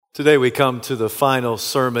Today we come to the final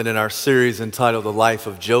sermon in our series entitled The Life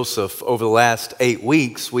of Joseph. Over the last 8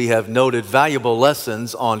 weeks, we have noted valuable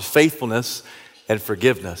lessons on faithfulness and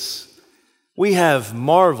forgiveness. We have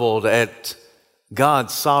marveled at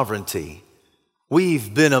God's sovereignty.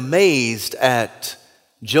 We've been amazed at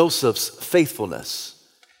Joseph's faithfulness.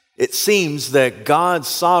 It seems that God's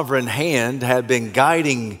sovereign hand had been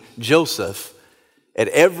guiding Joseph at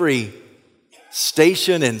every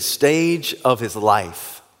station and stage of his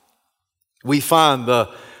life. We find the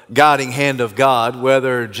guiding hand of God,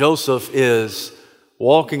 whether Joseph is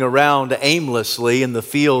walking around aimlessly in the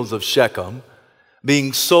fields of Shechem,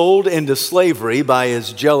 being sold into slavery by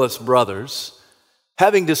his jealous brothers,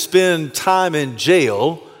 having to spend time in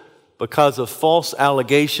jail because of false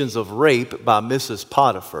allegations of rape by Mrs.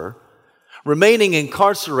 Potiphar, remaining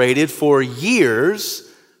incarcerated for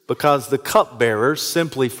years because the cupbearer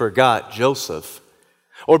simply forgot Joseph,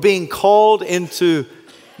 or being called into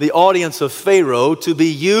the audience of Pharaoh to be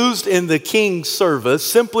used in the king's service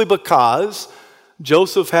simply because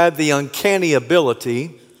Joseph had the uncanny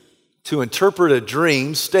ability to interpret a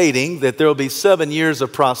dream stating that there will be 7 years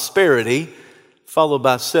of prosperity followed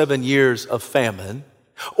by 7 years of famine.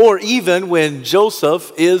 Or even when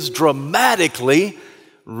Joseph is dramatically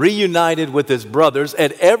reunited with his brothers,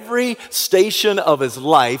 at every station of his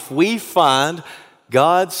life, we find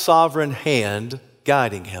God's sovereign hand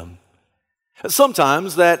guiding him.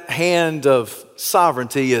 Sometimes that hand of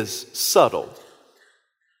sovereignty is subtle,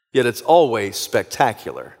 yet it's always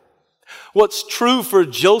spectacular. What's true for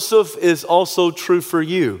Joseph is also true for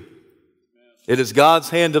you. It is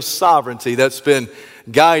God's hand of sovereignty that's been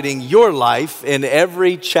guiding your life in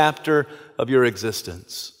every chapter of your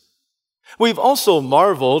existence. We've also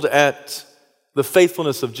marveled at the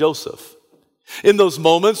faithfulness of Joseph. In those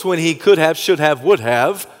moments when he could have, should have, would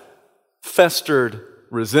have festered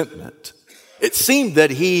resentment, it seemed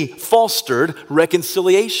that he fostered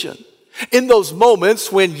reconciliation. In those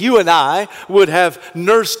moments when you and I would have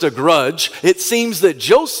nursed a grudge, it seems that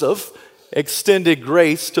Joseph extended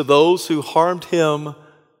grace to those who harmed him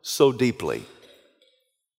so deeply.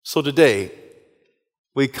 So today,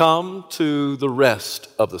 we come to the rest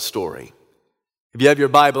of the story. If you have your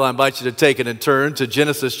Bible, I invite you to take it and turn to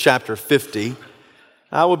Genesis chapter 50.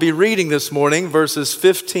 I will be reading this morning verses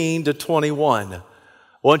 15 to 21.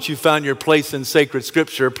 Once you've found your place in sacred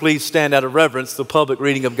scripture, please stand out of reverence the public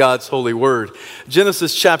reading of God's holy word.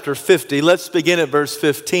 Genesis chapter 50, let's begin at verse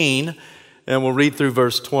 15 and we'll read through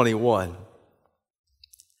verse 21.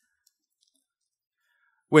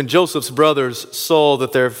 When Joseph's brothers saw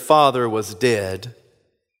that their father was dead,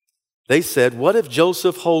 they said, "What if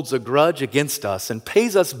Joseph holds a grudge against us and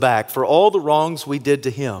pays us back for all the wrongs we did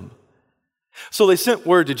to him?" So they sent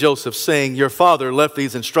word to Joseph saying, "Your father left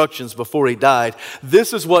these instructions before he died.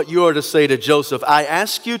 This is what you are to say to Joseph. I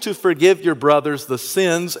ask you to forgive your brothers the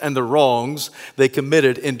sins and the wrongs they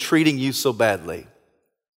committed in treating you so badly.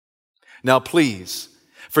 Now please,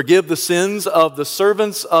 forgive the sins of the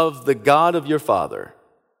servants of the God of your father."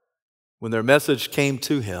 When their message came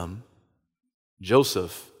to him,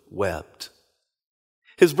 Joseph wept.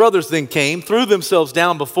 His brothers then came, threw themselves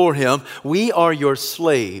down before him. "We are your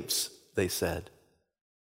slaves," they said.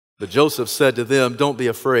 But Joseph said to them, "Don't be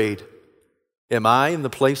afraid. Am I in the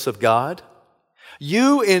place of God?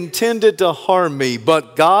 You intended to harm me,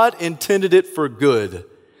 but God intended it for good,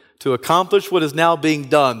 to accomplish what is now being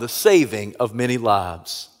done, the saving of many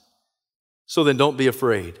lives. So then don't be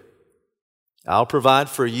afraid. I'll provide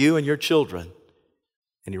for you and your children."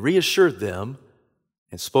 And he reassured them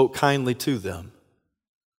and spoke kindly to them.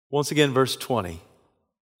 Once again, verse 20.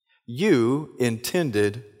 "You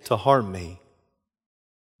intended to harm me,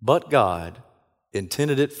 but God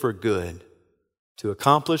intended it for good, to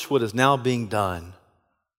accomplish what is now being done,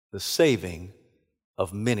 the saving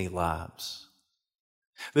of many lives."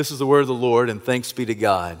 This is the word of the Lord, and thanks be to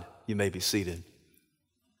God. You may be seated.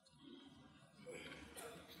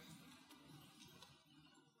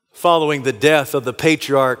 Following the death of the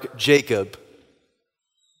patriarch Jacob,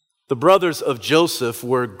 the brothers of Joseph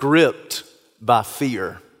were gripped by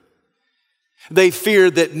fear. They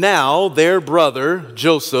feared that now their brother,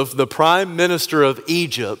 Joseph, the prime minister of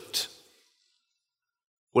Egypt,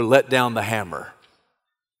 would let down the hammer.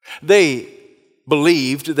 They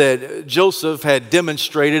believed that Joseph had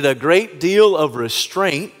demonstrated a great deal of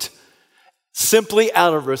restraint simply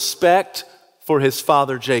out of respect for his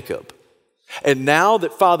father Jacob. And now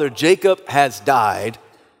that Father Jacob has died,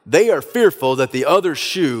 they are fearful that the other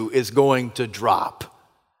shoe is going to drop.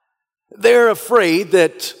 They're afraid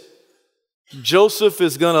that Joseph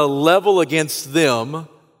is going to level against them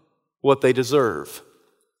what they deserve: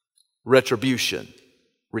 retribution,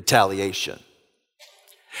 retaliation.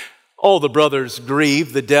 All the brothers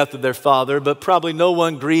grieved the death of their father, but probably no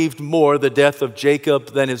one grieved more the death of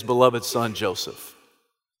Jacob than his beloved son Joseph.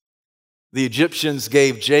 The Egyptians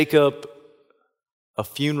gave Jacob a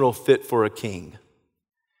funeral fit for a king.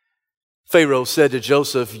 Pharaoh said to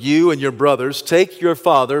Joseph, "You and your brothers take your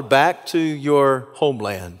father back to your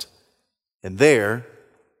homeland, and there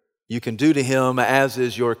you can do to him as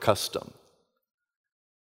is your custom."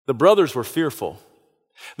 The brothers were fearful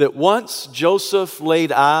that once Joseph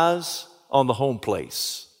laid eyes on the home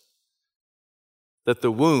place, that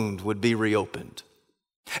the wound would be reopened,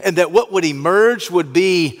 and that what would emerge would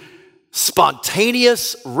be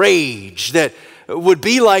spontaneous rage that would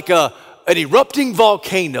be like an erupting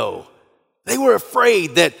volcano. They were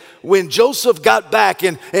afraid that when Joseph got back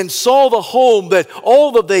and saw the home, that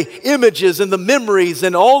all of the images and the memories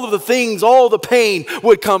and all of the things, all the pain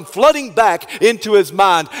would come flooding back into his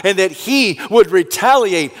mind, and that he would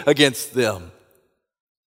retaliate against them.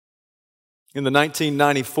 In the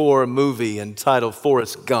 1994 movie entitled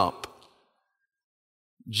Forrest Gump,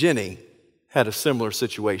 Jenny had a similar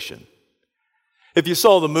situation. If you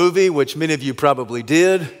saw the movie, which many of you probably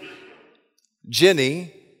did,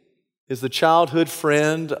 Jenny is the childhood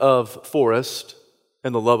friend of Forrest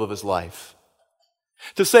and the love of his life.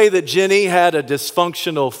 To say that Jenny had a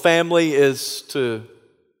dysfunctional family is to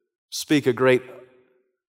speak a great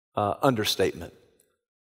understatement.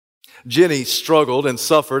 Jenny struggled and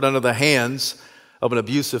suffered under the hands of an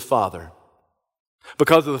abusive father.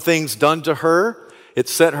 Because of the things done to her, it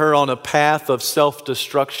set her on a path of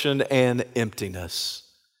self-destruction and emptiness.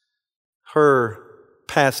 Her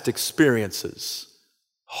past experiences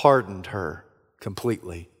hardened her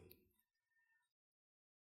completely.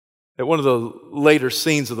 At one of the later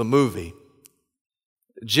scenes of the movie,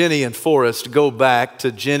 Jenny and Forrest go back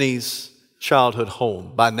to Jenny's childhood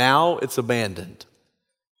home. By now, it's abandoned.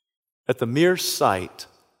 At the mere sight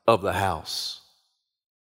of the house,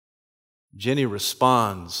 Jenny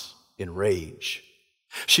responds in rage.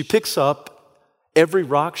 She picks up every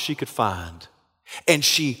rock she could find, and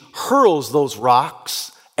she hurls those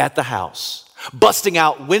rocks at the house, busting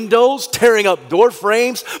out windows, tearing up door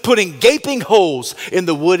frames, putting gaping holes in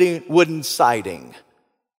the wooden siding.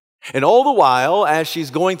 And all the while, as she's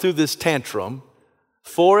going through this tantrum,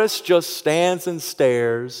 Forrest just stands and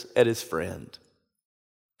stares at his friend.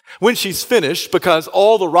 When she's finished, because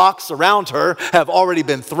all the rocks around her have already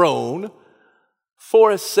been thrown,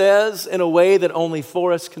 Forrest says in a way that only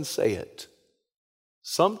Forrest can say it,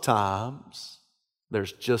 "Sometimes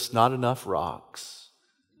there's just not enough rocks."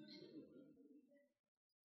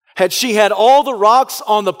 Had she had all the rocks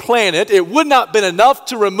on the planet, it would not have been enough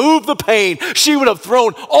to remove the pain. She would have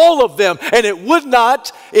thrown all of them, and it would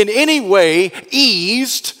not in any way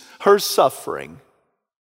eased her suffering.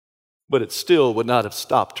 But it still would not have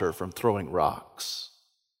stopped her from throwing rocks.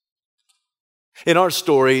 In our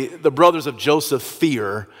story, the brothers of Joseph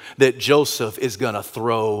fear that Joseph is going to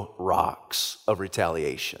throw rocks of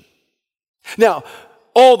retaliation. Now,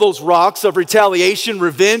 all those rocks of retaliation,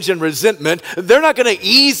 revenge, and resentment, they're not going to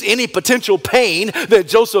ease any potential pain that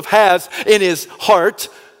Joseph has in his heart,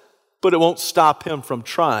 but it won't stop him from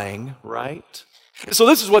trying, right? So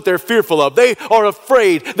this is what they're fearful of. They are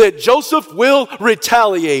afraid that Joseph will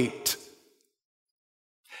retaliate.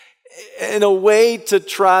 In a way to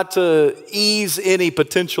try to ease any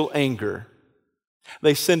potential anger,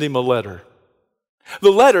 they send him a letter.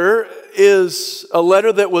 The letter is a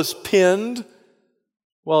letter that was penned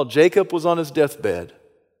while Jacob was on his deathbed.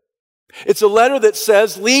 It's a letter that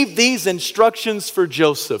says, "Leave these instructions for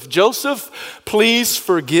Joseph. Joseph, please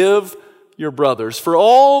forgive your brothers for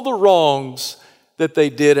all the wrongs that they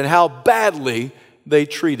did and how badly they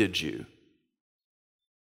treated you."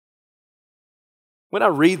 When I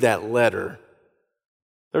read that letter,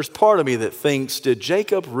 there's part of me that thinks, did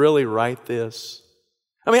Jacob really write this?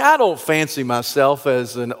 I mean, I don't fancy myself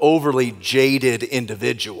as an overly jaded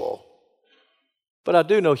individual, but I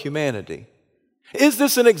do know humanity. Is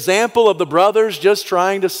this an example of the brothers just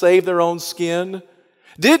trying to save their own skin?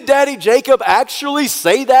 Did Daddy Jacob actually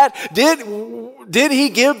say that? Did he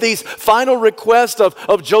give these final requests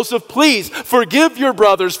of Joseph, "Please forgive your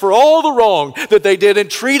brothers for all the wrong that they did in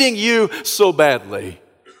treating you so badly"?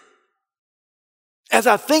 As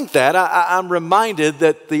I think that, I'm reminded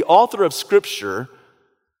that the author of Scripture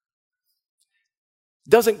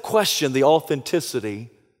doesn't question the authenticity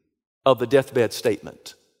of the deathbed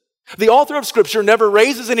statement. The author of Scripture never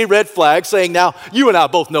raises any red flags saying, "Now, you and I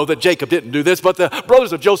both know that Jacob didn't do this, but the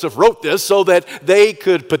brothers of Joseph wrote this so that they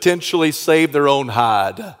could potentially save their own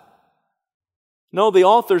hide." No, the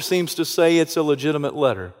author seems to say it's a legitimate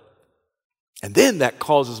letter. And then that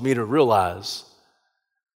causes me to realize,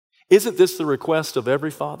 isn't this the request of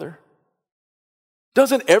every father?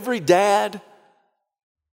 Doesn't every dad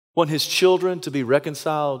want his children to be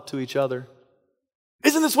reconciled to each other?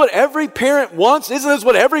 Isn't this what every parent wants? Isn't this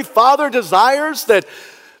what every father desires? That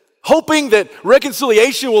hoping that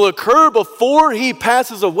reconciliation will occur before he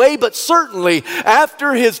passes away, but certainly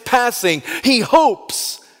after his passing, he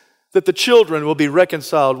hopes that the children will be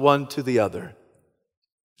reconciled one to the other.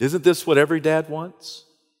 Isn't this what every dad wants?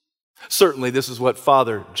 Certainly this is what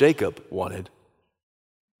Father Jacob wanted.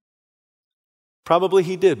 Probably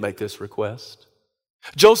he did make this request.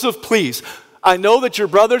 Joseph, please, I know that your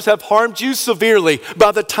brothers have harmed you severely.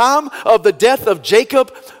 By the time of the death of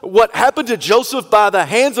Jacob, what happened to Joseph by the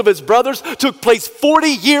hands of his brothers took place 40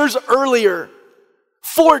 years earlier.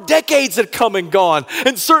 4 decades had come and gone.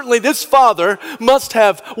 And certainly this father must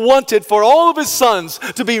have wanted for all of his sons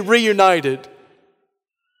to be reunited.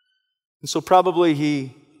 And so probably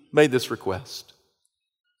he made this request.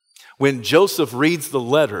 When Joseph reads the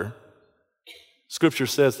letter, Scripture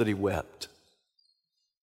says that he wept.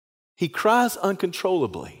 He cries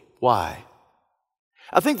uncontrollably. Why?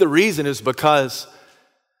 I think the reason is because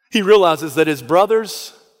he realizes that his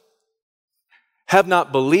brothers have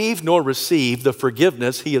not believed nor received the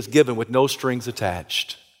forgiveness he has given with no strings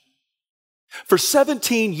attached. For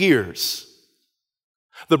 17 years,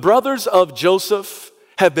 the brothers of Joseph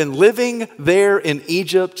have been living there in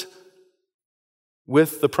Egypt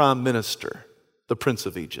with the prime minister, the prince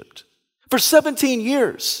of Egypt. For 17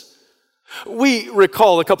 years. We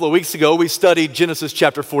recall a couple of weeks ago, we studied Genesis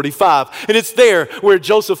chapter 45, and it's there where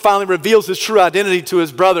Joseph finally reveals his true identity to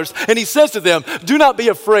his brothers, and he says to them, do not be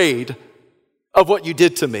afraid of what you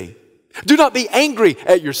did to me. Do not be angry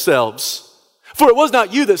at yourselves, for it was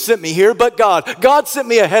not you that sent me here, but God. God sent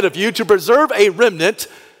me ahead of you to preserve a remnant,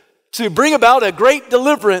 to bring about a great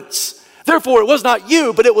deliverance. Therefore, it was not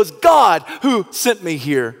you, but it was God who sent me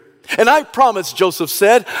here. And I promise, Joseph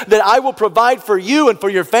said, that I will provide for you and for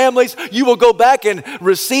your families. You will go back and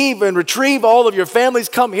receive and retrieve all of your families.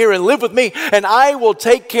 Come here and live with me, and I will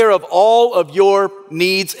take care of all of your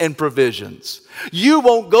needs and provisions. You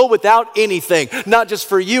won't go without anything, not just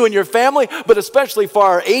for you and your family, but especially for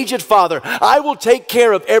our aged father. I will take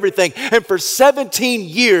care of everything. And for 17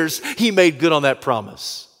 years, he made good on that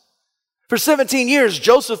promise. For 17 years,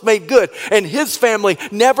 Joseph made good, and his family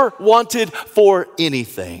never wanted for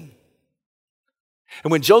anything.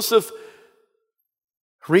 And when Joseph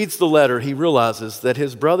reads the letter, he realizes that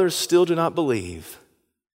his brothers still do not believe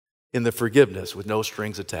in the forgiveness with no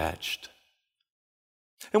strings attached.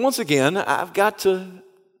 And once again, I've got to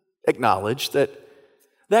acknowledge that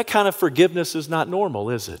that kind of forgiveness is not normal,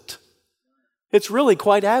 is it? It's really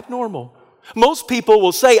quite abnormal. Most people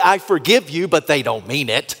will say, I forgive you, but they don't mean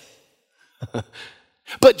it.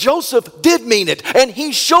 But Joseph did mean it, and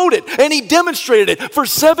he showed it, and he demonstrated it. For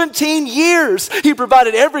 17 years, he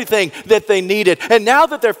provided everything that they needed. And now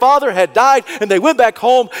that their father had died, and they went back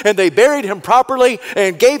home, and they buried him properly,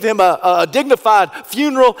 and gave him a dignified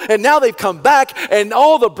funeral, and now they've come back, and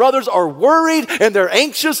all the brothers are worried, and they're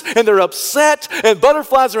anxious, and they're upset, and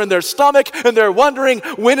butterflies are in their stomach, and they're wondering,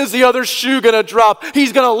 when is the other shoe going to drop?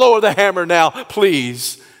 He's going to lower the hammer now.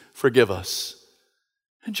 Please forgive us.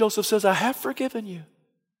 And Joseph says, I have forgiven you.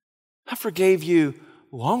 I forgave you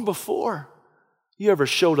long before you ever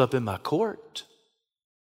showed up in my court.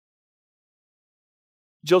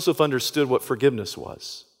 Joseph understood what forgiveness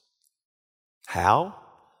was. How?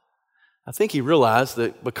 I think he realized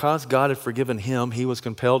that because God had forgiven him, he was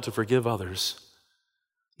compelled to forgive others,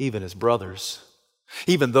 even his brothers,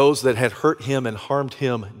 even those that had hurt him and harmed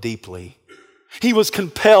him deeply. He was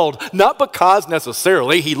compelled, not because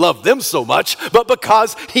necessarily he loved them so much, but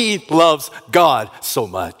because he loves God so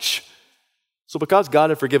much. So because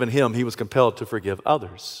God had forgiven him, he was compelled to forgive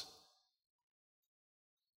others.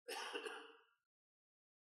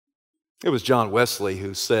 It was John Wesley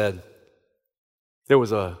who said, there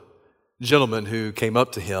was a gentleman who came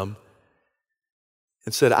up to him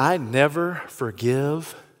and said, I never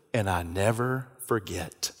forgive and I never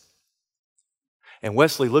forget. And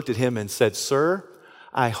Wesley looked at him and said, Sir,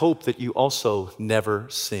 I hope that you also never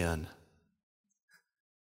sin.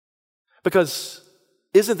 Because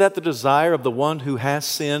isn't that the desire of the one who has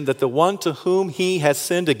sinned, that the one to whom he has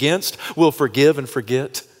sinned against will forgive and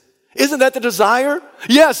forget? Isn't that the desire?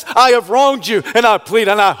 Yes, I have wronged you, and I plead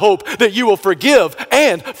and I hope that you will forgive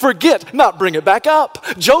and forget, not bring it back up.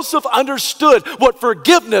 Joseph understood what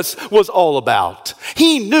forgiveness was all about.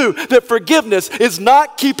 He knew that forgiveness is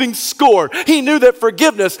not keeping score. He knew that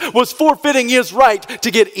forgiveness was forfeiting his right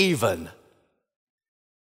to get even.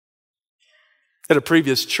 At a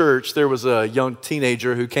previous church, there was a young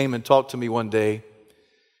teenager who came and talked to me one day.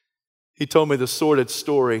 He told me the sordid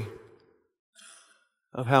story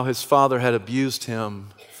of how his father had abused him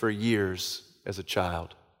for years as a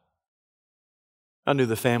child. I knew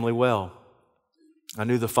the family well. I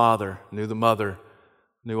knew the father, knew the mother,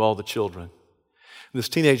 knew all the children. This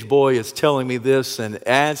teenage boy is telling me this, and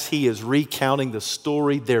as he is recounting the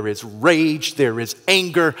story, there is rage, there is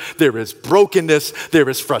anger, there is brokenness, there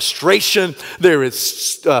is frustration, there is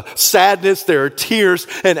sadness, there are tears.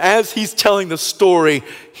 And as he's telling the story,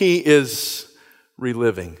 he is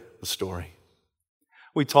reliving the story.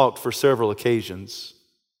 We talked for several occasions.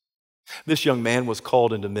 This young man was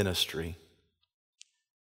called into ministry.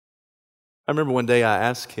 I remember one day I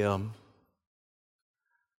asked him,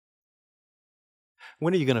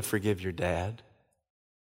 "When are you going to forgive your dad?"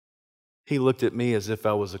 He looked at me as if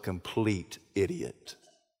I was a complete idiot.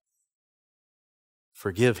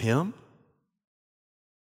 Forgive him?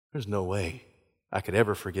 There's no way I could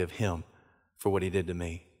ever forgive him for what he did to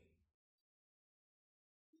me.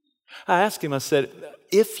 I asked him, I said,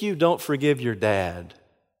 if you don't forgive your dad,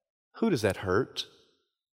 who does that hurt?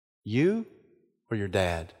 You or your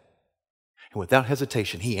dad? And without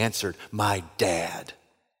hesitation, he answered, my dad.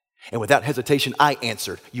 And without hesitation, I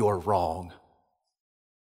answered, you're wrong.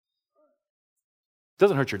 It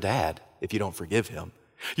doesn't hurt your dad if you don't forgive him.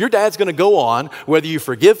 Your dad's going to go on whether you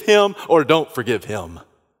forgive him or don't forgive him.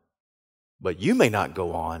 But you may not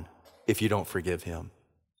go on if you don't forgive him.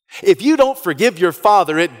 If you don't forgive your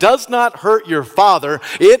father, it does not hurt your father,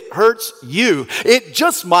 it hurts you. It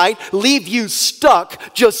just might leave you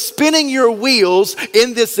stuck, just spinning your wheels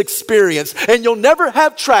in this experience. And you'll never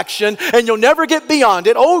have traction, and you'll never get beyond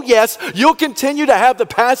it. Oh yes, you'll continue to have the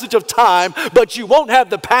passage of time, but you won't have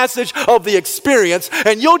the passage of the experience,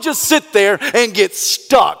 and you'll just sit there and get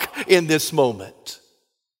stuck in this moment.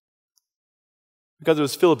 Because it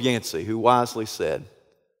was Philip Yancey who wisely said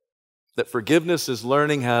that forgiveness is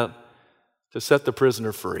learning how to set the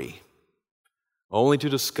prisoner free, only to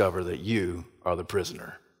discover that you are the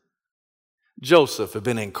prisoner. Joseph had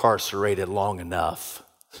been incarcerated long enough.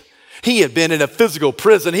 He had been in a physical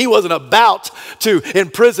prison. He wasn't about to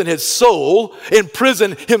imprison his soul,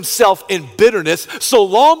 imprison himself in bitterness. So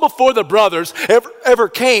long before the brothers ever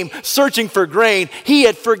came searching for grain, he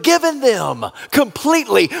had forgiven them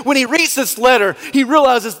completely. When he reads this letter, he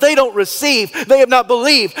realizes they don't receive, they have not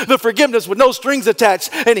believed the forgiveness with no strings attached.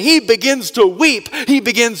 And he begins to weep. He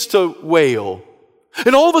begins to wail.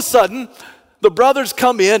 And all of a sudden, the brothers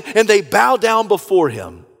come in and they bow down before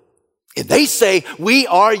him. And they say, we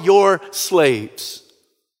are your slaves.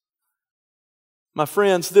 My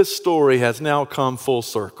friends, this story has now come full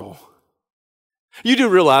circle. You do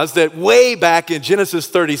realize that way back in Genesis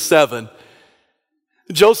 37,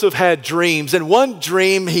 Joseph had dreams, and one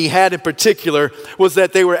dream he had in particular was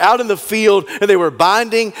that they were out in the field and they were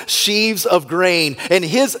binding sheaves of grain, and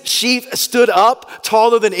his sheaf stood up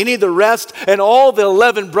taller than any of the rest, and all the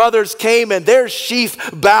 11 brothers came and their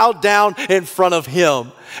sheaf bowed down in front of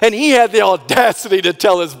him. And he had the audacity to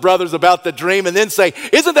tell his brothers about the dream and then say,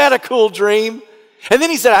 isn't that a cool dream? And then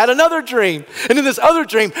he said, I had another dream. And in this other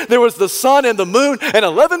dream, there was the sun and the moon and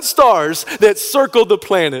 11 stars that circled the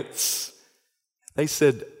planets. They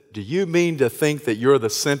said, do you mean to think that you're the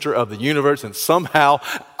center of the universe and somehow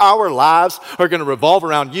our lives are going to revolve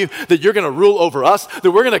around you, that you're going to rule over us,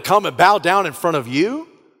 that we're going to come and bow down in front of you?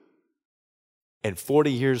 And 40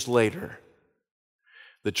 years later,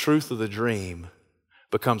 the truth of the dream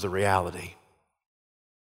becomes a reality.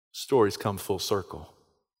 Stories come full circle.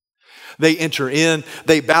 They enter in,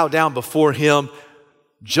 they bow down before him.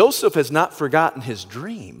 Joseph has not forgotten his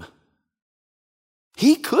dream.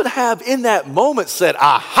 He could have in that moment said,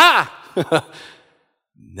 aha,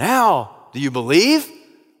 now do you believe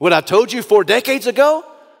what I told you 4 decades ago?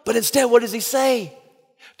 But instead, what does he say?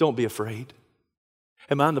 Don't be afraid.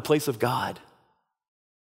 Am I in the place of God?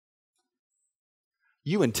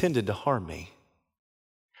 You intended to harm me,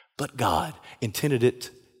 but God intended it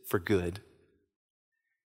for good,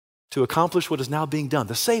 to accomplish what is now being done,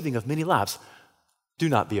 the saving of many lives. Do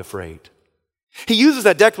not be afraid. He uses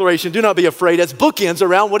that declaration, do not be afraid, as bookends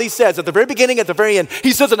around what he says at the very beginning, at the very end.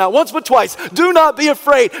 He says it not once but twice. Do not be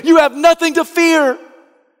afraid. You have nothing to fear.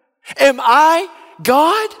 Am I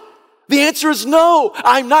God? The answer is no,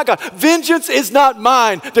 I'm not God. Vengeance is not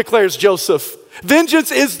mine, declares Joseph.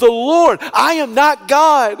 Vengeance is the Lord. I am not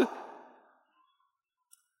God.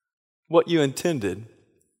 What you intended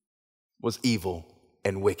was evil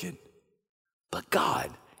and wicked, but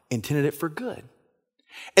God intended it for good.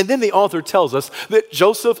 And then the author tells us that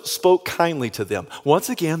Joseph spoke kindly to them. Once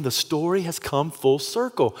again, the story has come full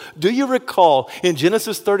circle. Do you recall in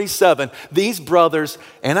Genesis 37, these brothers,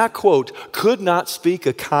 and I quote, could not speak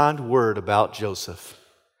a kind word about Joseph.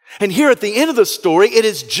 And here at the end of the story, it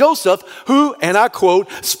is Joseph who, and I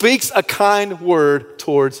quote, speaks a kind word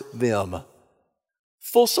towards them.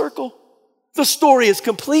 Full circle. The story is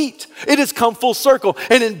complete. It has come full circle.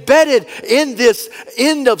 And embedded in this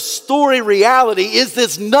end of story reality is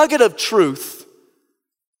this nugget of truth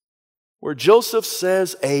where Joseph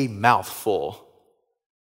says a mouthful.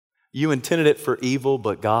 You intended it for evil,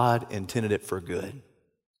 but God intended it for good,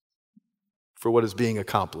 for what is being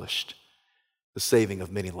accomplished, the saving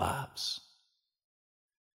of many lives.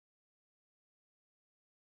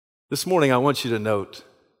 This morning, I want you to note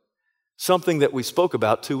something that we spoke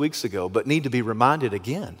about 2 weeks ago, but need to be reminded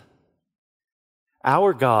again.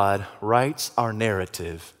 Our God writes our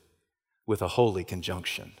narrative with a holy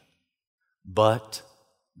conjunction. But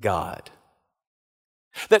God.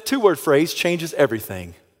 That two-word phrase changes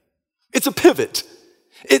everything. It's a pivot.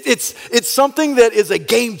 It's something that is a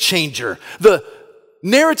game changer. The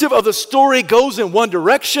narrative of the story goes in one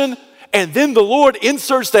direction, and then the Lord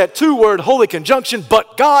inserts that two-word holy conjunction,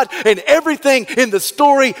 but God, and everything in the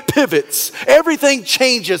story pivots. Everything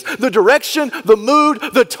changes. The direction, the mood,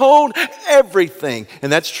 the tone, everything.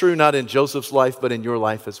 And that's true not in Joseph's life, but in your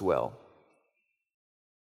life as well.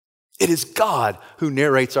 It is God who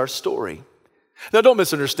narrates our story. Now, don't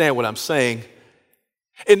misunderstand what I'm saying.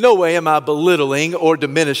 In no way am I belittling or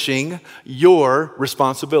diminishing your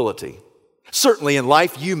responsibility. Certainly in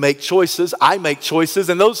life, you make choices, I make choices,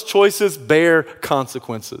 and those choices bear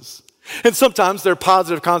consequences. And sometimes they're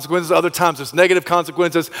positive consequences, other times there's negative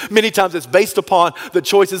consequences. Many times it's based upon the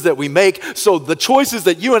choices that we make. So the choices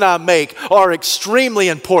that you and I make are extremely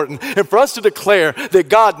important. And for us to declare that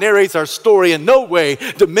God narrates our story in no way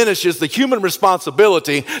diminishes the human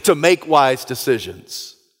responsibility to make wise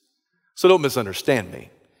decisions. So don't misunderstand me.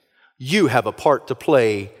 You have a part to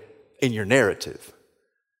play in your narrative.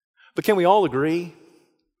 But can we all agree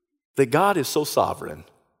that God is so sovereign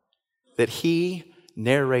that He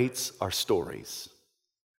narrates our stories?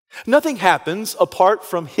 Nothing happens apart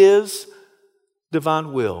from His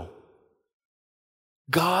divine will.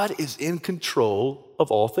 God is in control of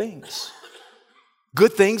all things.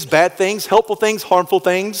 Good things, bad things, helpful things, harmful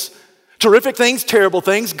things, terrific things, terrible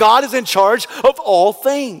things. God is in charge of all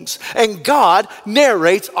things. And God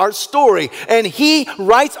narrates our story. And He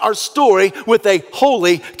writes our story with a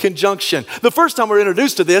holy conjunction. The first time we're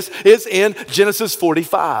introduced to this is in Genesis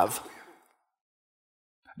 45.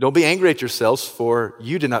 Don't be angry at yourselves, for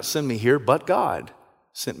you did not send me here, but God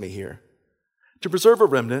sent me here to preserve a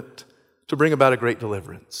remnant, to bring about a great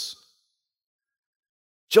deliverance.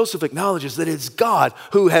 Joseph acknowledges that it's God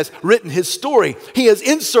who has written his story. He has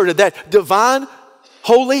inserted that divine,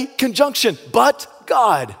 holy conjunction, but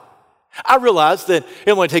God. I realize that it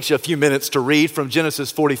only takes you a few minutes to read from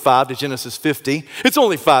Genesis 45 to Genesis 50. It's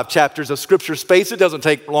only 5 chapters of scripture space. It doesn't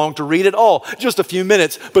take long to read at all, just a few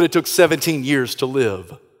minutes, but it took 17 years to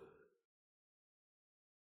live.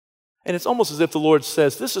 And it's almost as if the Lord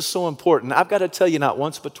says, this is so important. I've got to tell you not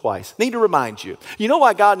once, but twice. Need to remind you. You know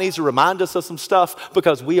why God needs to remind us of some stuff?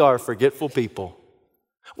 Because we are forgetful people.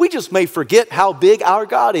 We just may forget how big our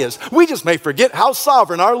God is. We just may forget how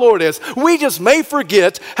sovereign our Lord is. We just may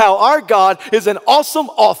forget how our God is an awesome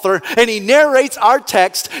author and He narrates our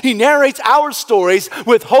text, He narrates our stories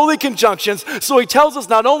with holy conjunctions. So He tells us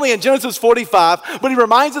not only in Genesis 45, but He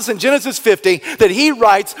reminds us in Genesis 50 that He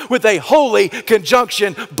writes with a holy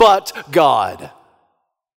conjunction, but God.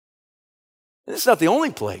 And it's not the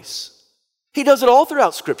only place. He does it all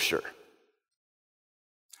throughout Scripture.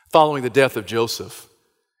 Following the death of Joseph,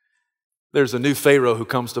 there's a new Pharaoh who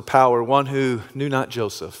comes to power, one who knew not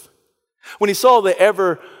Joseph. When he saw the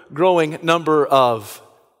ever-growing number of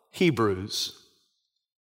Hebrews,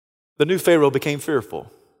 the new Pharaoh became fearful,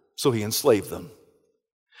 so he enslaved them.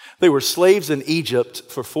 They were slaves in Egypt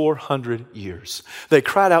for 400 years. They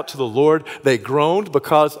cried out to the Lord. They groaned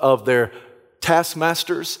because of their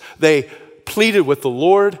taskmasters. They pleaded with the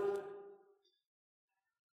Lord.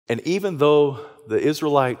 And even though the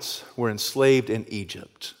Israelites were enslaved in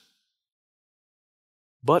Egypt,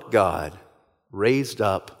 but God raised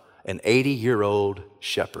up an 80-year-old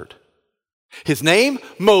shepherd. His name,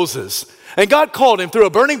 Moses. And God called him through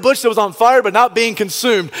a burning bush that was on fire but not being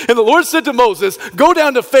consumed. And the Lord said to Moses, go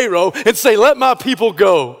down to Pharaoh and say, let my people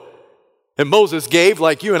go. And Moses gave,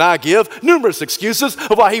 like you and I give, numerous excuses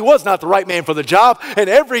of why he was not the right man for the job. And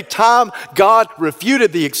every time God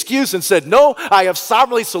refuted the excuse and said, no, I have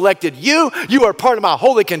sovereignly selected you. You are part of my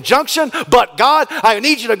holy conjunction. But God, I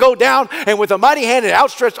need you to go down. And with a mighty hand and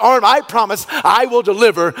outstretched arm, I promise I will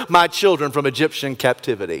deliver my children from Egyptian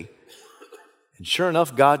captivity. And sure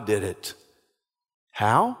enough, God did it.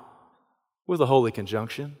 How? With a holy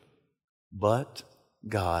conjunction. But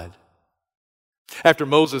God. After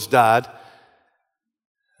Moses died,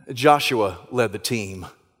 Joshua led the team.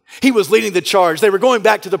 He was leading the charge. They were going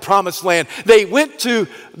back to the promised land. They went to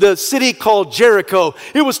the city called Jericho.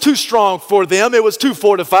 It was too strong for them. It was too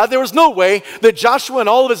fortified. There was no way that Joshua and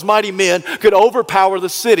all of his mighty men could overpower the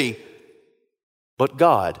city. But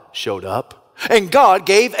God showed up, and God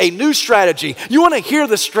gave a new strategy. You want to hear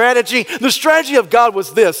the strategy? The strategy of God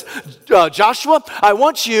was this. Joshua, I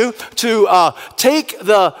want you to take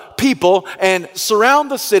the people and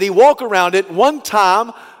surround the city, walk around it one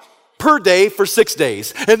time per day for 6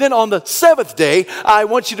 days. And then on the seventh day, I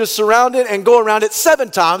want you to surround it and go around it 7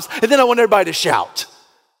 times. And then I want everybody to shout.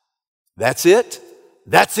 That's it.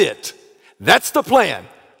 That's it. That's the plan.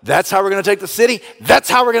 That's how we're going to take the city. That's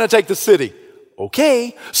how we're going to take the city.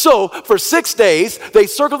 Okay. So for 6 days, they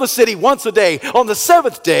circled the city once a day. On the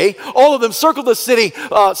 7th day, all of them circled the city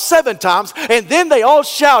 7 times. And then they all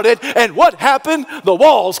shouted. And what happened? The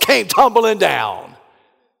walls came tumbling down.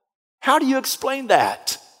 How do you explain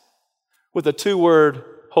that? With a 2-word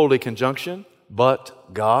holy conjunction,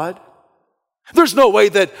 but God. There's no way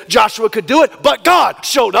that Joshua could do it, but God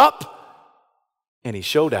showed up and he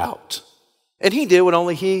showed out. And he did what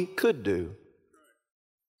only he could do.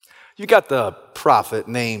 You got the prophet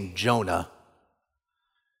named Jonah.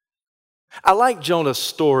 I like Jonah's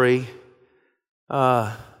story,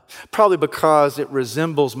 probably because it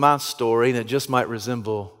resembles my story and it just might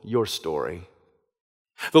resemble your story.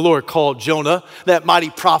 The Lord called Jonah, that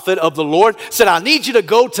mighty prophet of the Lord, said, I need you to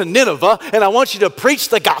go to Nineveh and I want you to preach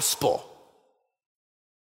the gospel.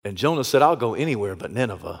 And Jonah said, I'll go anywhere but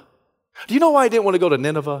Nineveh. Do you know why he didn't want to go to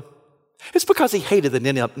Nineveh? It's because he hated the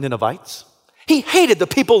Ninevites. He hated the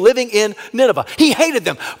people living in Nineveh. He hated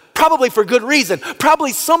them, probably for good reason.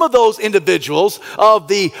 Probably some of those individuals of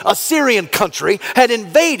the Assyrian country had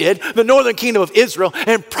invaded the northern kingdom of Israel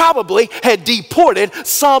and probably had deported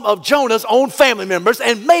some of Jonah's own family members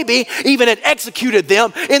and maybe even had executed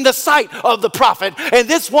them in the sight of the prophet. And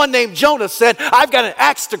this one named Jonah said, I've got an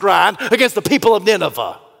axe to grind against the people of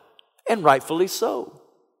Nineveh. And rightfully so.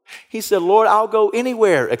 He said, Lord, I'll go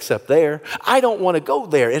anywhere except there. I don't want to go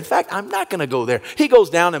there. In fact, I'm not going to go there. He goes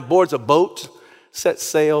down and boards a boat, sets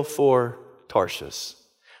sail for Tarshish,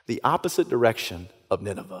 the opposite direction of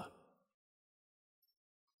Nineveh.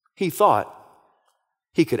 He thought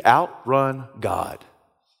he could outrun God.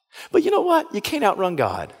 But you know what? You can't outrun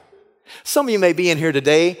God. Some of you may be in here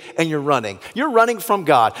today and you're running. You're running from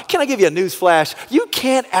God. Can I give you a news flash? You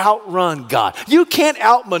can't outrun God. You can't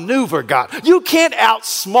outmaneuver God. You can't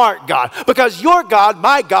outsmart God because your God,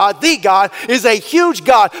 my God, the God is a huge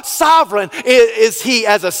God. Sovereign is he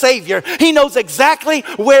as a savior. He knows exactly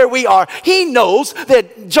where we are. He knows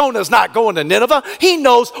that Jonah's not going to Nineveh. He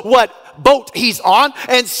knows what boat he's on.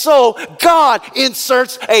 And so God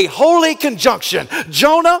inserts a holy conjunction.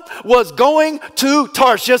 Jonah was going to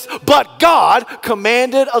Tarshish, but God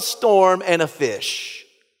commanded a storm and a fish.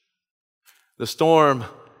 The storm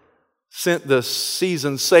sent the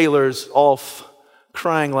seasoned sailors off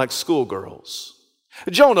crying like schoolgirls.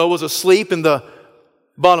 Jonah was asleep in the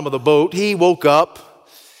bottom of the boat. He woke up.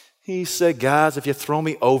 He said, guys, if you throw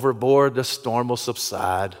me overboard, the storm will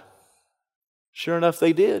subside. Sure enough,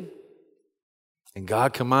 they did. And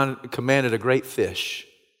God commanded a great fish,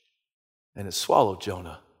 and it swallowed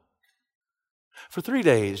Jonah. For 3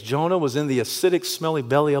 days, Jonah was in the acidic, smelly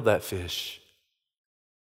belly of that fish.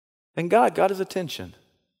 And God got his attention.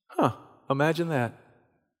 Imagine that.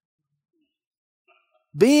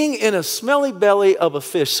 Being in a smelly belly of a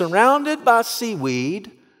fish, surrounded by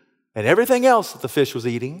seaweed and everything else that the fish was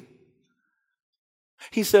eating,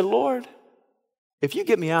 he said, Lord, if you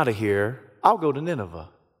get me out of here, I'll go to Nineveh.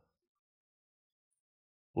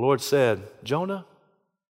 The Lord said, Jonah,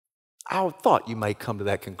 I thought you might come to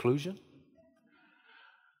that conclusion.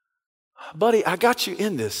 Buddy, I got you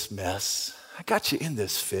in this mess. I got you in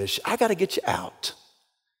this fish. I got to get you out.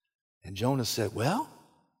 And Jonah said, well,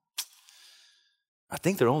 I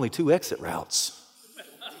think there are only 2 exit routes.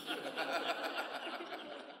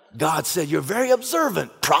 God said, you're very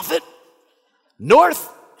observant, prophet. North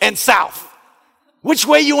and south. Which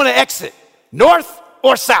way you want to exit? North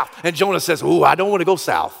or south? And Jonah says, I don't want to go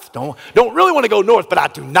south. Don't really want to go north, but I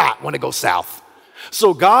do not want to go south.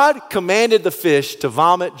 So God commanded the fish to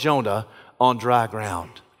vomit Jonah on dry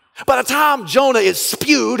ground. By the time Jonah is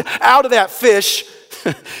spewed out of that fish,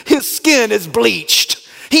 his skin is bleached.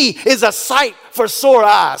 He is a sight for sore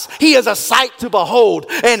eyes. He is a sight to behold.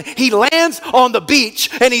 And he lands on the beach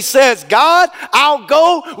and he says, God, I'll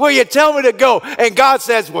go where you tell me to go. And God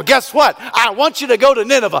says, well, guess what? I want you to go to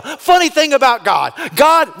Nineveh. Funny thing about God,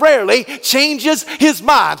 God rarely changes his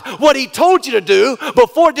mind. What he told you to do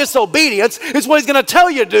before disobedience is what he's going to tell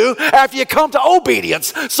you to do after you come to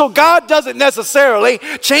obedience. So God doesn't necessarily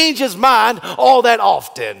change his mind all that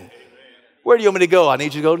often. Where do you want me to go? I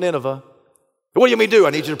need you to go to Nineveh. What do you want me to do? I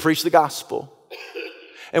need you to preach the gospel.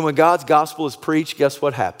 And when God's gospel is preached, guess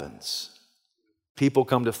what happens? People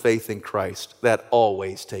come to faith in Christ. That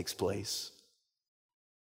always takes place.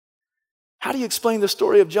 How do you explain the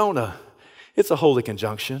story of Jonah? It's a holy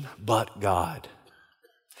conjunction, but God.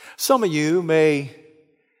 Some of you may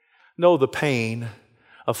know the pain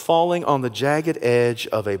of falling on the jagged edge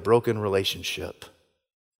of a broken relationship.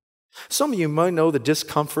 Some of you may know the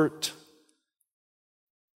discomfort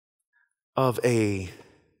of a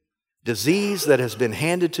disease that has been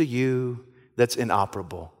handed to you that's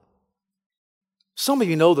inoperable. Some of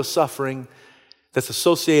you know the suffering that's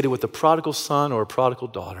associated with a prodigal son or a prodigal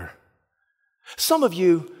daughter. Some of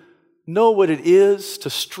you know what it is to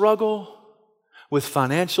struggle with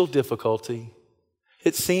financial difficulty.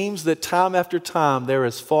 It seems that time after time there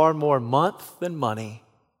is far more month than money,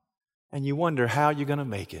 and you wonder how you're going to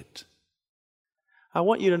make it. I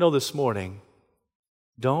want you to know this morning,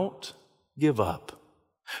 don't give up.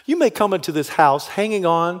 You may come into this house hanging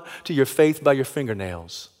on to your faith by your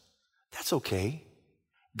fingernails. That's okay.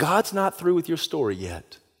 God's not through with your story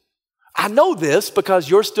yet. I know this because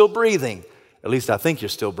you're still breathing. At least I think you're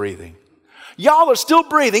still breathing. Y'all are still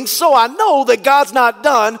breathing, so I know that God's not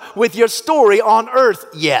done with your story on earth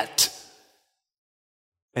yet.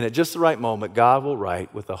 And at just the right moment, God will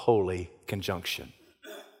write with a holy conjunction.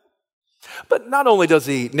 But not only does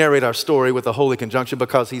he narrate our story with a holy conjunction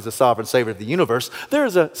because he's the sovereign Savior of the universe, there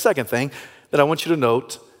is a second thing that I want you to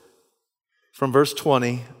note from verse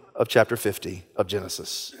 20 of chapter 50 of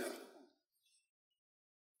Genesis.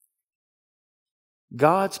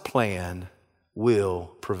 God's plan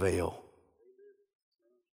will prevail.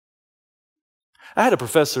 I had a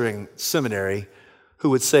professor in seminary who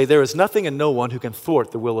would say there is nothing and no one who can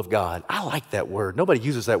thwart the will of God. I like that word. Nobody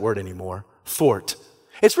uses that word anymore. Thwart.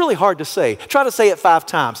 It's really hard to say. Try to say it 5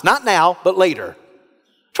 times. Not now, but later.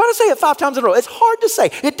 Try to say it 5 times in a row. It's hard to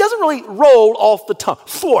say. It doesn't really roll off the tongue.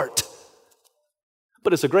 Thwart.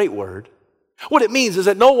 But it's a great word. What it means is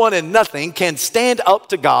that no one and nothing can stand up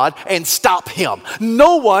to God and stop him.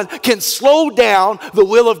 No one can slow down the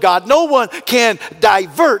will of God. No one can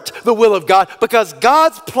divert the will of God because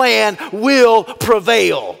God's plan will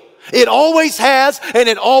prevail. It always has and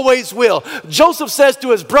it always will. Joseph says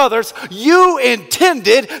to his brothers, you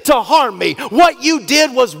intended to harm me. What you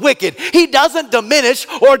did was wicked. He doesn't diminish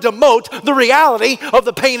or demote the reality of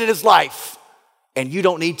the pain in his life. And you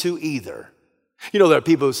don't need to either. You know, there are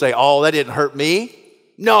people who say, oh, that didn't hurt me.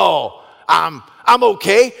 No, I'm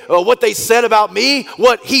okay. What they said about me,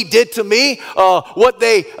 what he did to me, what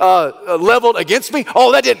they leveled against me,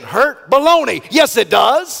 oh, that didn't hurt. Baloney. Yes, it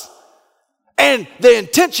does. And the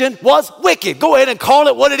intention was wicked. Go ahead and call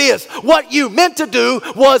it what it is. What you meant to do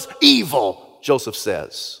was evil, Joseph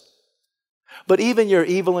says. But even your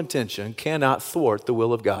evil intention cannot thwart the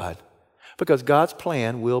will of God because God's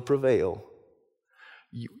plan will prevail.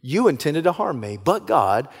 You intended to harm me, but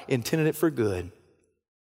God intended it for good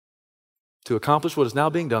to accomplish what is now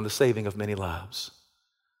being done, the saving of many lives.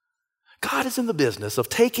 God is in the business of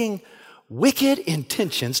taking wicked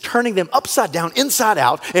intentions, turning them upside down, inside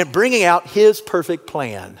out, and bringing out his perfect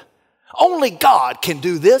plan. Only God can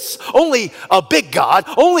do this. Only a big God,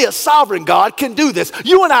 only a sovereign God can do this.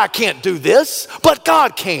 You and I can't do this, but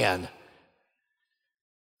God can.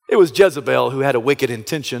 It was Jezebel who had a wicked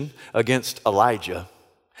intention against Elijah.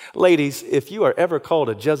 Ladies, if you are ever called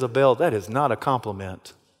a Jezebel, that is not a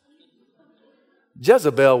compliment.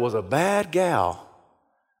 Jezebel was a bad gal,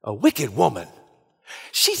 a wicked woman.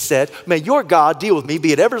 She said, may your God deal with me,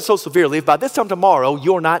 be it ever so severely, if by this time tomorrow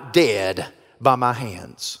you're not dead by my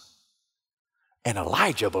hands. And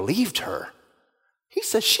Elijah believed her. He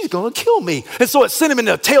said, she's going to kill me. And so it sent him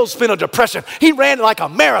into a tailspin of depression. He ran like a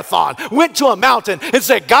marathon, went to a mountain and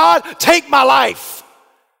said, God, take my life.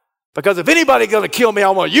 Because if anybody's going to kill me,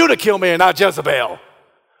 I want you to kill me and not Jezebel.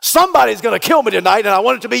 Somebody's going to kill me tonight and I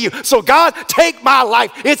want it to be you. So God, take my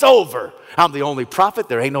life. It's over. I'm the only prophet.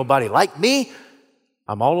 There ain't nobody like me.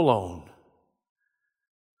 I'm all alone.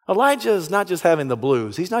 Elijah is not just having the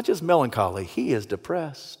blues. He's not just melancholy. He is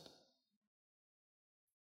depressed.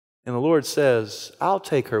 And the Lord says, I'll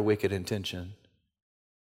take her wicked intention,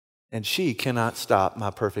 and she cannot stop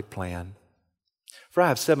my perfect plan. For I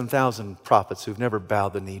have 7,000 prophets who've never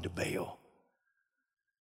bowed the knee to Baal.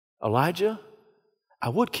 Elijah, I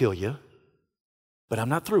would kill you, but I'm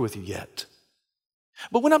not through with you yet.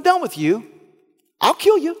 But when I'm done with you, I'll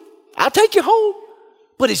kill you. I'll take you home,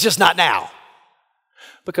 but it's just not now.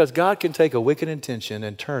 Because God can take a wicked intention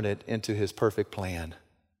and turn it into his perfect plan.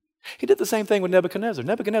 He did the same thing with Nebuchadnezzar.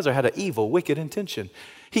 Nebuchadnezzar had an evil, wicked intention.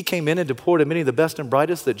 He came in and deported many of the best and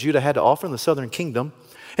brightest that Judah had to offer in the southern kingdom.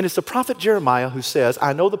 And it's the prophet Jeremiah who says,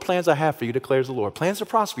 I know the plans I have for you, declares the Lord. Plans to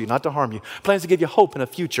prosper you, not to harm you. Plans to give you hope in a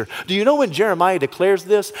future. Do you know when Jeremiah declares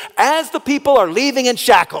this? As the people are leaving in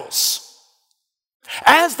shackles.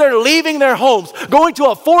 As they're leaving their homes, going to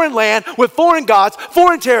a foreign land with foreign gods,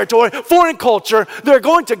 foreign territory, foreign culture, they're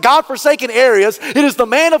going to God-forsaken areas. It is the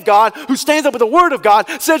man of God who stands up with the word of God,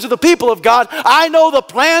 says to the people of God, I know the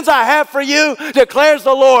plans I have for you, declares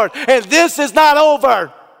the Lord, and this is not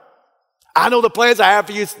over. I know the plans I have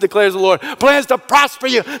for you, declares the Lord. Plans to prosper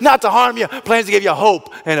you, not to harm you. Plans to give you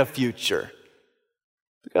hope and a future.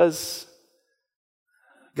 Because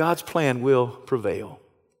God's plan will prevail.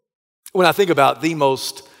 When I think about the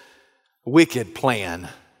most wicked plan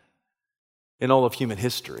in all of human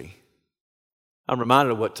history, I'm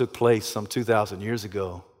reminded of what took place some 2,000 years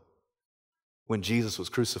ago when Jesus was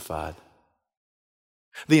crucified.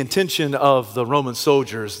 The intention of the Roman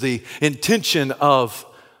soldiers, the intention of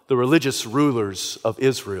the religious rulers of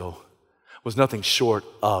Israel was nothing short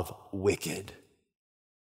of wicked.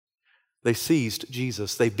 They seized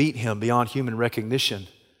Jesus. They beat him beyond human recognition.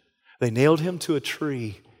 They nailed him to a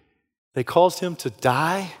tree. They caused him to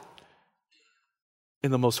die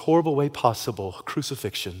in the most horrible way possible,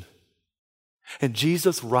 crucifixion. And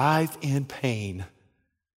Jesus writhed in pain.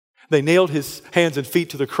 They nailed his hands and feet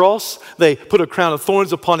to the cross. They put a crown of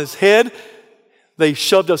thorns upon his head. They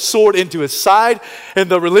shoved a sword into his side. And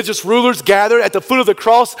the religious rulers gathered at the foot of the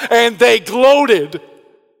cross and they gloated. It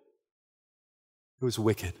was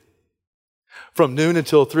wicked. From noon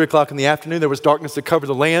until 3 o'clock in the afternoon, there was darkness that covered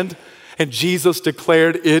the land. And Jesus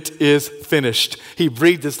declared, it is finished. He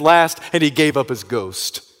breathed his last and he gave up his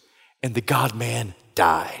ghost. And the God-man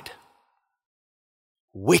died.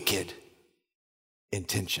 Wicked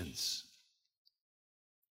intentions.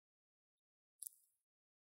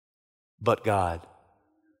 But God,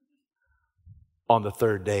 on the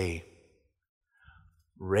third day,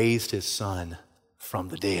 raised his son from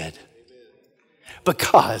the dead.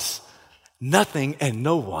 Because nothing and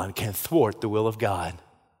no one can thwart the will of God.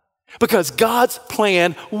 Because God's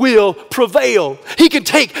plan will prevail. He can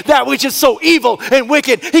take that which is so evil and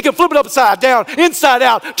wicked, he can flip it upside down, inside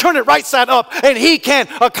out, turn it right side up, and he can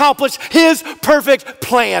accomplish his perfect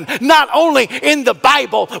plan. Not only in the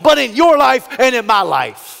Bible, but in your life and in my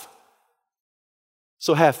life.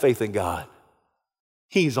 So have faith in God.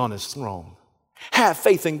 He's on his throne. Have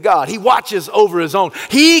faith in God. He watches over his own.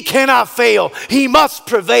 He cannot fail. He must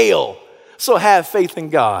prevail. So have faith in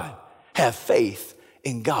God. Have faith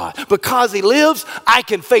in God. Because he lives, I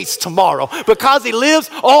can face tomorrow. Because he lives,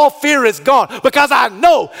 all fear is gone. Because I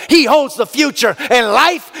know he holds the future and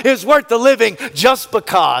life is worth the living just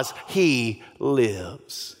because he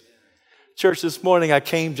lives. Church, this morning I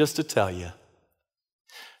came just to tell you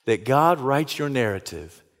that God writes your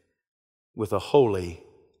narrative with a holy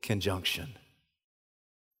conjunction.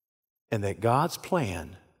 And that God's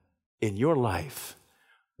plan in your life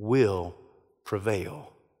will prevail.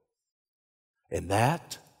 And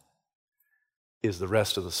that is the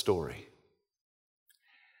rest of the story.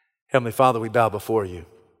 Heavenly Father, we bow before you.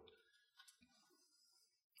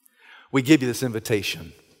 We give you this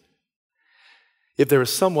invitation. If there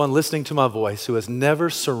is someone listening to my voice who has never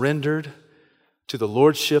surrendered to the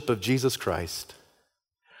Lordship of Jesus Christ,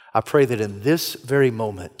 I pray that in this very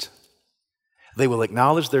moment, they will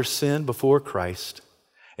acknowledge their sin before Christ.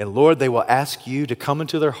 And Lord, they will ask you to come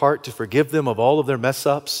into their heart to forgive them of all of their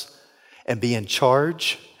mess-ups and be in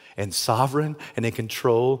charge and sovereign and in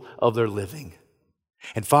control of their living.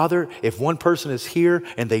 And Father, if one person is here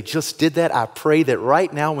and they just did that, I pray that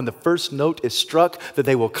right now when the first note is struck, that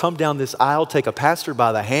they will come down this aisle, take a pastor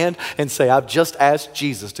by the hand and say, I've just asked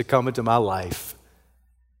Jesus to come into my life.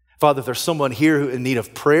 Father, if there's someone here who is in need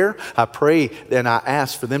of prayer, I pray and I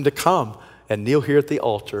ask for them to come and kneel here at the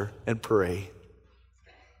altar and pray.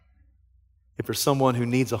 If there's someone who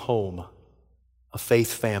needs a home, a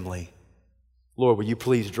faith family, Lord, will you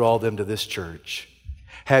please draw them to this church?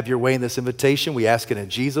 Have your way in this invitation. We ask it in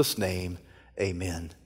Jesus' name. Amen.